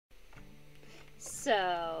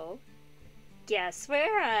So, guess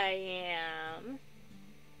where I am?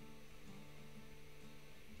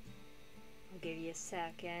 I'll give you a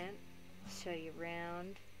second. Show you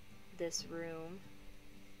around this room.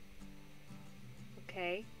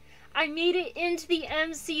 Okay. I made it into the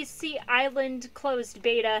MCC Island closed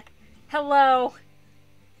beta. Hello.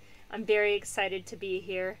 I'm very excited to be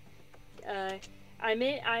here. I'm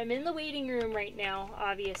in the waiting room right now,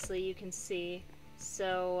 obviously you can see.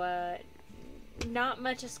 So, not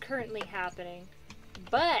much is currently happening.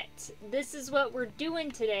 But this is what we're doing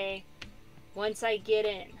today once I get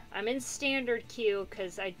in. I'm in standard queue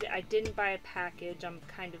because I didn't buy a package. I'm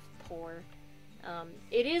kind of poor.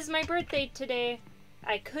 It is my birthday today.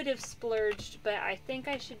 I could have splurged, but I think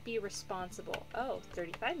I should be responsible. Oh,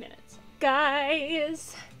 35 minutes.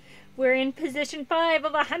 Guys, we're in position 5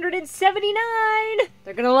 of 179.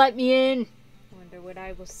 They're gonna let me in. Wonder what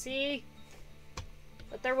I will see.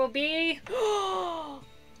 What there will be.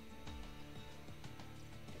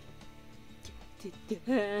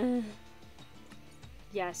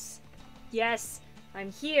 Yes. Yes,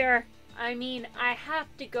 I'm here. I mean, I have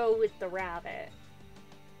to go with the rabbit.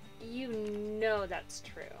 You know that's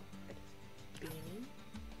true. Beanie.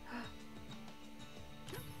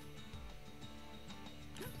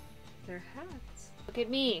 They're hats. Look at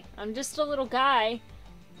me. I'm just a little guy.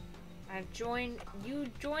 I've joined. You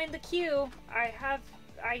joined the queue.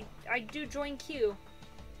 I do join queue.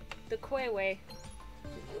 The Koi way.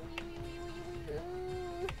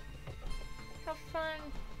 Have fun.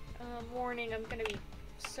 Warning, I'm gonna be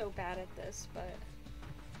so bad at this, but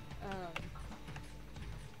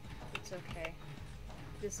it's okay.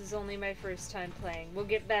 This is only my first time playing. We'll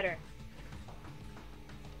get better.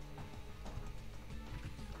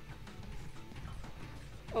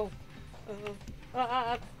 Oh.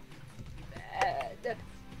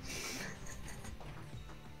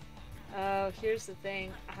 Oh, here's the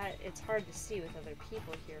thing. It's hard to see with other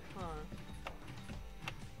people here, huh?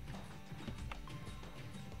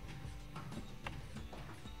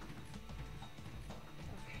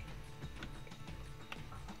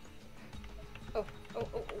 Oh.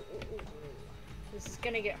 This is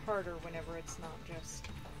gonna get harder whenever it's not just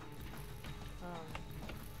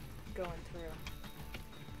going through.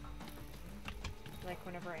 Like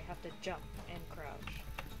whenever I have to jump and crouch.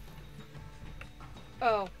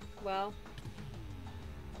 Oh, well.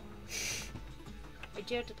 I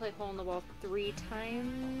do have to play Hole in the Wall 3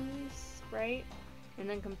 times, right? And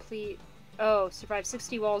then complete... Oh, survive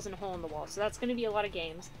 60 walls and a hole in the wall. So that's gonna be a lot of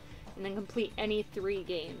games. And then complete any 3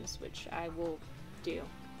 games, which I will do.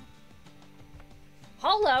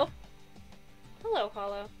 Hollow! Hello,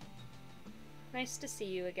 Hollow. Nice to see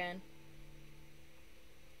you again.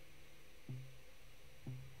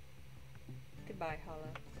 Goodbye,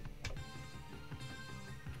 Hollow.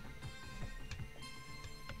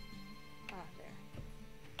 Ah, there.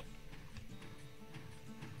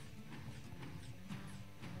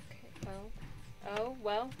 Okay, oh,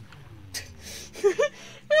 well.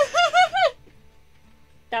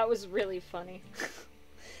 That was really funny.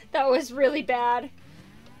 That was really bad.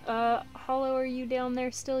 Hollow, are you down there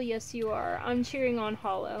still? Yes, you are. I'm cheering on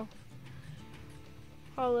Hollow.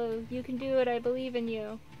 Hollow, you can do it. I believe in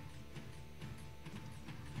you.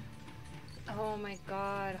 Oh my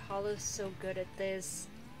god, Hollow's so good at this.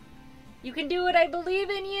 You can do it. I believe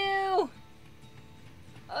in you!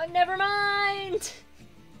 Oh, never mind!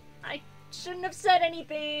 I shouldn't have said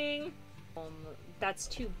anything! That's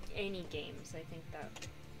 2 any games, I think that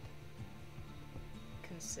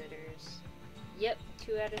considers. Yep,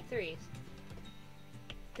 2 out of 3.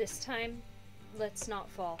 This time, let's not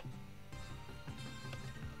fall.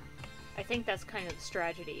 I think that's kind of the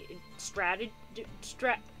strategy.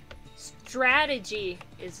 Strategy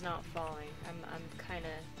is not falling. I'm kind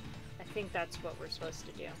of... I think that's what we're supposed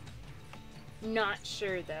to do. Not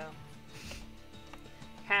sure, though.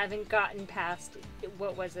 Haven't gotten past...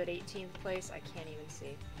 What was it, 18th place? I can't even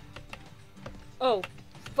see. Oh,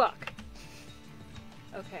 fuck.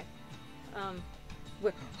 Okay.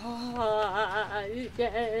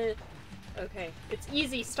 Okay, it's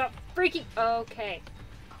easy. Stop freaking. Okay.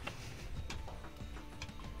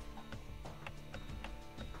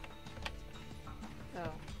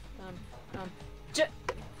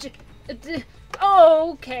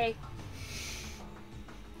 Oh, okay.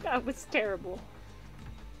 That was terrible.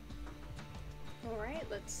 Alright,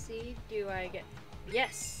 let's see. Do I get...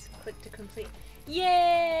 Yes! Click to complete.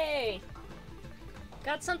 Yay!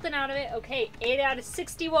 Got something out of it. Okay, 8 out of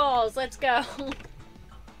 60 walls. Let's go.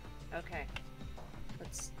 Okay.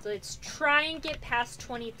 Let's try and get past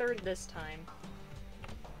 23rd this time.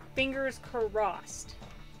 Fingers crossed.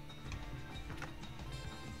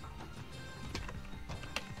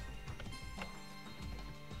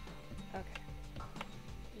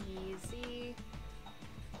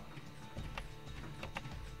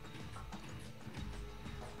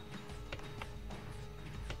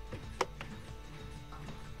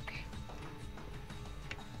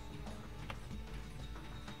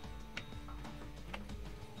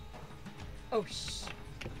 Oh,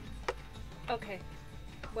 okay.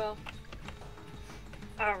 Well.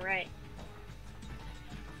 Alright.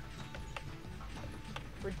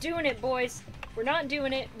 We're doing it, boys. We're not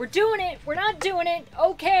doing it. We're doing it. We're not doing it.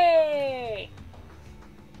 Okay.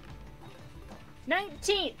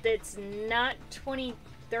 19th. It's not 23rd,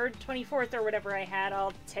 24th, or whatever I had.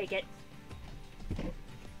 I'll take it.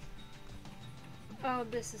 Oh,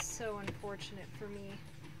 this is so unfortunate for me.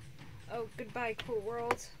 Oh, goodbye, cool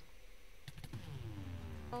world.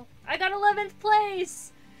 Oh, I got 11th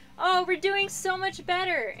place! Oh, we're doing so much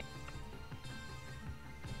better!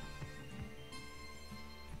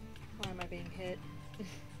 Why am I being hit?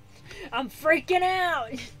 I'm freaking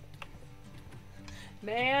out!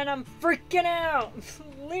 Man, I'm freaking out!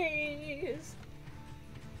 Please!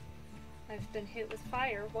 I've been hit with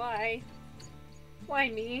fire. Why? Why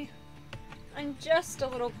me? I'm just a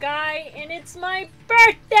little guy, and it's my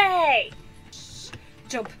birthday!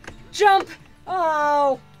 Jump! Jump!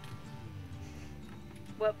 Oh!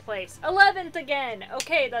 What place? 11th again!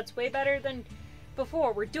 Okay, that's way better than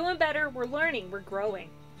before. We're doing better, we're learning, we're growing.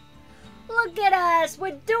 Look at us!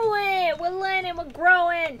 We're doing it! We're learning, we're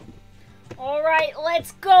growing! Alright,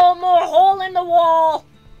 let's go! More hole in the wall!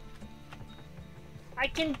 I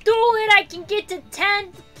can do it! I can get to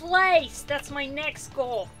 10th place! That's my next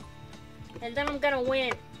goal. And then I'm gonna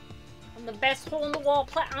win. I'm the best hole in the wall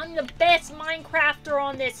I'm the best Minecrafter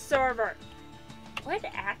on this server. What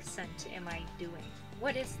accent am I doing?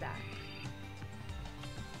 What is that?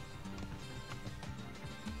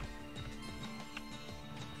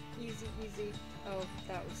 Easy, easy. Oh,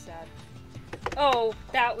 that was sad. Oh,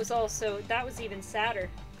 that was even sadder.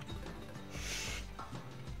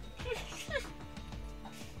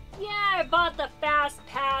 Yeah, I bought the fast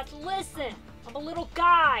pass. Listen, I'm a little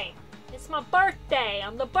guy. It's my birthday.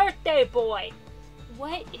 I'm the birthday boy.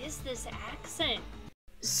 What is this accent?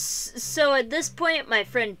 So at this point, my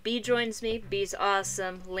friend B joins me. B's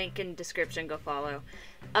awesome. Link in description. Go follow.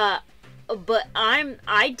 But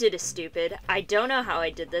I did a stupid. I don't know how I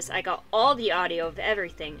did this. I got all the audio of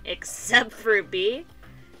everything except for B.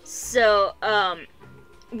 So,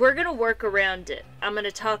 we're gonna work around it. I'm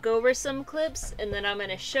gonna talk over some clips, and then I'm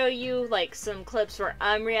gonna show you, like, some clips where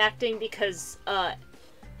I'm reacting because,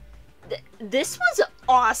 this was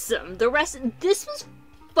awesome. This was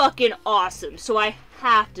fucking awesome, so I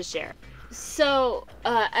have to share. So,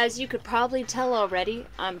 as you could probably tell already,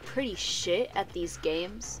 I'm pretty shit at these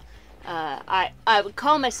games. I would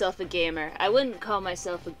call myself a gamer. I wouldn't call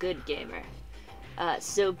myself a good gamer.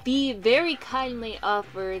 So B very kindly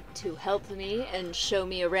offered to help me and show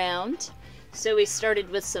me around. So we started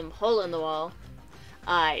with some hole in the wall.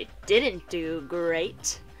 I didn't do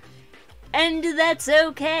great. And that's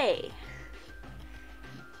okay.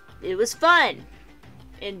 It was fun.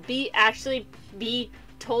 And B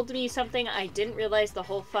told me something I didn't realize the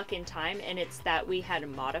whole fucking time, and it's that we had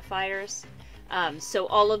modifiers. So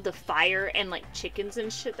all of the fire and like chickens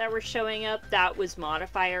and shit that were showing up, that was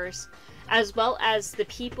modifiers. As well as the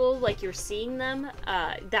people, like you're seeing them,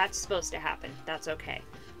 that's supposed to happen. That's okay.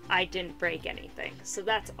 I didn't break anything, so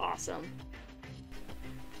that's awesome.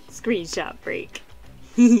 Screenshot break.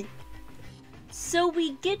 So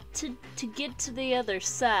we get to get to the other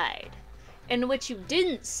side. And what you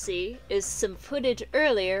didn't see is some footage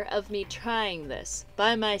earlier of me trying this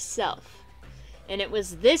by myself. And it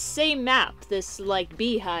was this same map, this like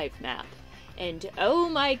beehive map. And oh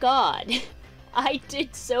my god, I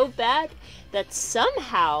did so bad that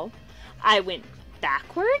somehow I went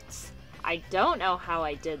backwards? I don't know how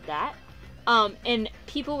I did that. And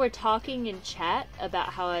people were talking in chat about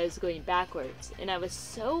how I was going backwards. And I was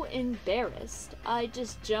so embarrassed, I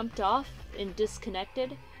just jumped off and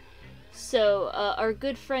disconnected. So, our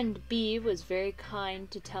good friend B was very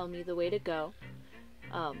kind to tell me the way to go.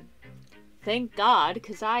 Thank God,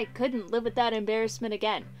 because I couldn't live with that embarrassment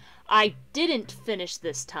again. I didn't finish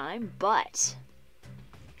this time, but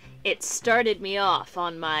it started me off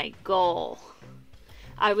on my goal.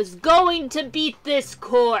 I was going to beat this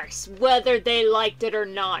course, whether they liked it or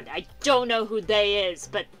not. I don't know who they is,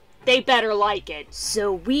 but they better like it.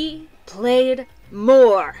 So we played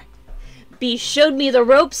more. B showed me the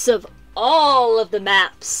ropes of all of the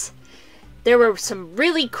maps. There were some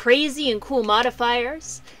really crazy and cool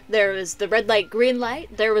modifiers. There was the red light, green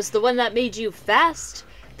light. There was the one that made you fast.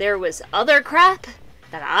 There was other crap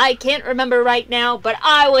that I can't remember right now, but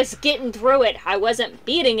I was getting through it. I wasn't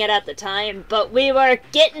beating it at the time, but we were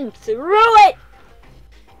getting through it!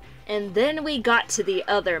 And then we got to the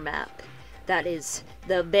other map. That is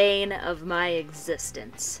the bane of my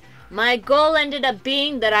existence. My goal ended up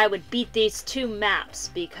being that I would beat these two maps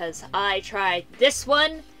because I tried this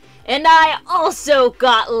one And I also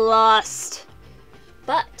got lost.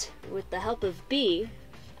 But with the help of B,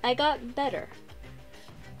 I got better.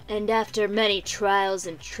 And after many trials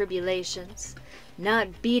and tribulations,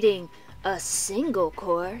 not beating a single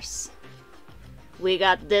course, we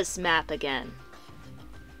got this map again.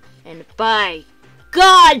 And by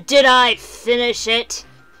God did I finish it!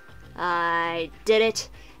 I did it,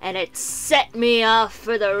 and it set me off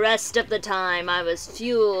for the rest of the time. I was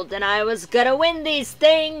fueled, and I was gonna win these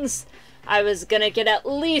things! I was gonna get at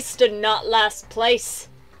least a not last place,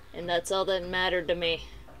 and that's all that mattered to me.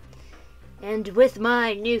 And with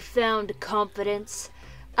my newfound confidence,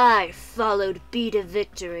 I followed B to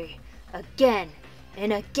victory, again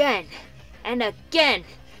and again and again,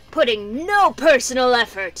 putting no personal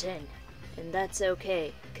effort in. And that's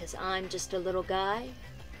okay, 'cause I'm just a little guy,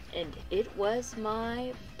 and it was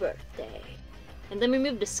my birthday. And then we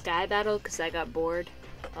moved to Sky Battle because I got bored.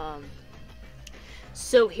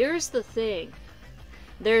 So here's the thing.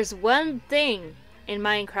 There's one thing in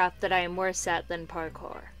Minecraft that I am worse at than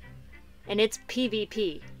parkour, and it's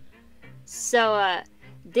PvP. So,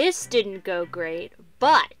 this didn't go great,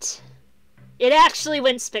 but it actually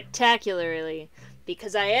went spectacularly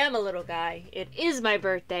because I am a little guy, it is my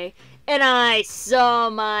birthday, and I saw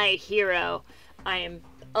my hero. I am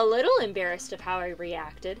a little embarrassed of how I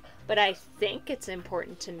reacted, but I think it's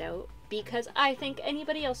important to note because I think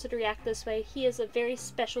anybody else would react this way. He is a very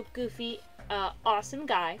special, goofy, awesome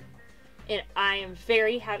guy, and I am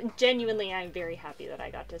very happy, genuinely I am very happy that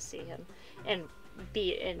I got to see him and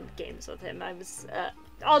be in games with him.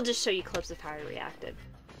 I'll just show you clips of how I reacted.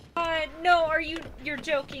 No, you're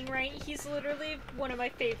joking, right? He's literally one of my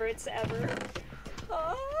favorites ever.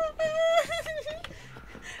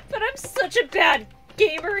 But I'm such a bad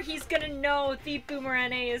gamer, he's gonna know, the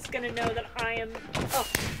Boomerang is gonna know that I am,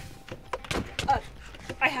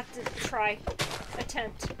 I have to try,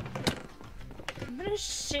 attempt. I'm gonna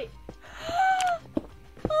shit, I'm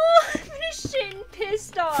gonna shit and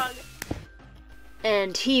piss dog.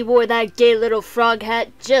 And he wore that gay little frog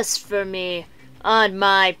hat just for me. On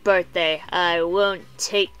my birthday, I won't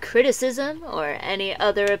take criticism or any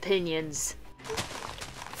other opinions.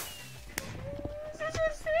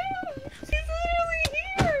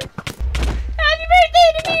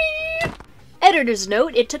 Editor's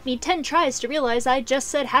note, it took me 10 tries to realize I just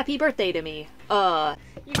said happy birthday to me.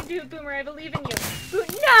 You can do it, Boomer, I believe in you.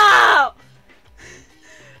 No!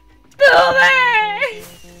 Boomer!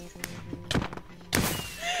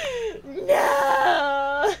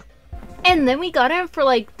 No! And then we got him for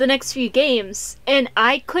like the next few games, and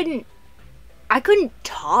I couldn't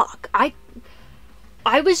talk.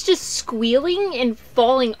 I was just squealing and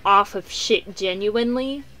falling off of shit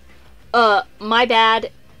genuinely. My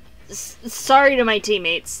bad. Sorry to my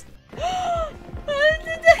teammates.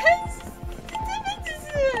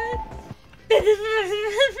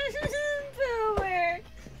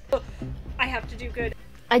 I have to do good.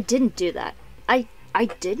 I didn't do that. I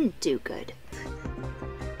didn't do good.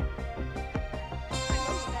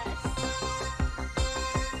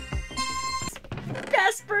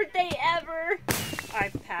 Best birthday ever!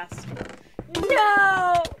 I've passed.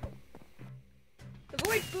 No!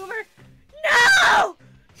 Avoid Boomer! No!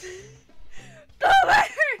 Boomer!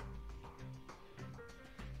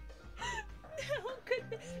 No,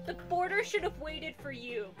 goodness. The border should have waited for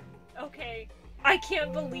you. Okay. I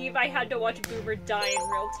can't believe I had to watch Boomer die in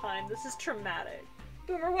real time. This is traumatic.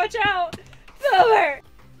 Boomer, watch out! Boomer!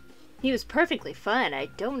 He was perfectly fine. I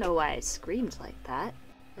don't know why I screamed like that.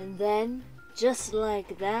 And then, just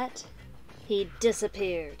like that, he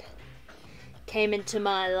disappeared. Came into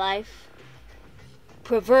my life.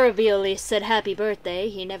 Proverbially said happy birthday.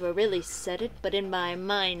 He never really said it, but in my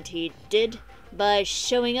mind he did by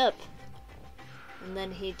showing up. And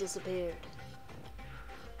then he disappeared.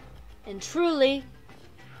 And truly,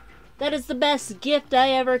 that is the best gift I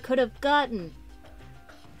ever could have gotten.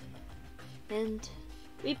 And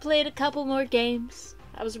we played a couple more games.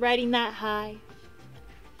 I was riding that high.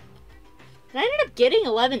 And I ended up getting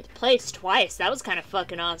 11th place twice. That was kind of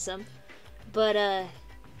fucking awesome. But,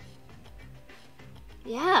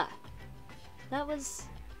 yeah. That was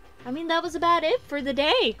about it for the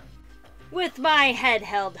day. With my head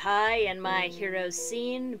held high and my heroes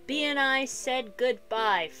seen, B and I said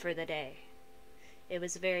goodbye for the day. It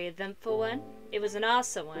was a very eventful one. It was an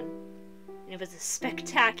awesome one. And it was a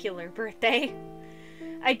spectacular birthday.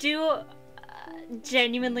 I do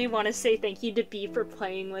genuinely want to say thank you to B for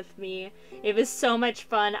playing with me. It was so much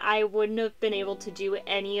fun. I wouldn't have been able to do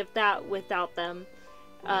any of that without them.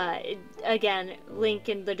 Again, link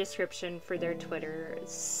in the description for their Twitter.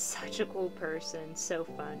 Such a cool person, so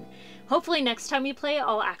fun. Hopefully next time we play,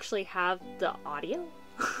 I'll actually have the audio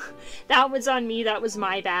That was on me, that was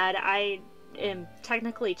my bad. I am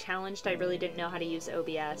technically challenged, I really didn't know how to use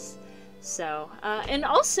OBS. So, and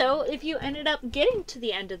also, if you ended up getting to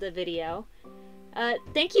the end of the video,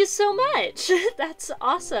 thank you so much! That's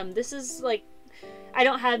awesome. This is, like, I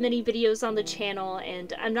don't have many videos on the channel,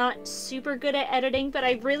 and I'm not super good at editing, but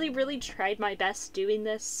I really tried my best doing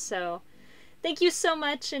this, so thank you so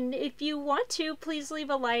much, and if you want to, please leave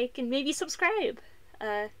a like and maybe subscribe.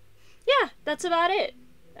 Yeah, that's about it.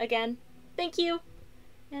 Again, thank you,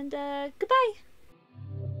 and goodbye.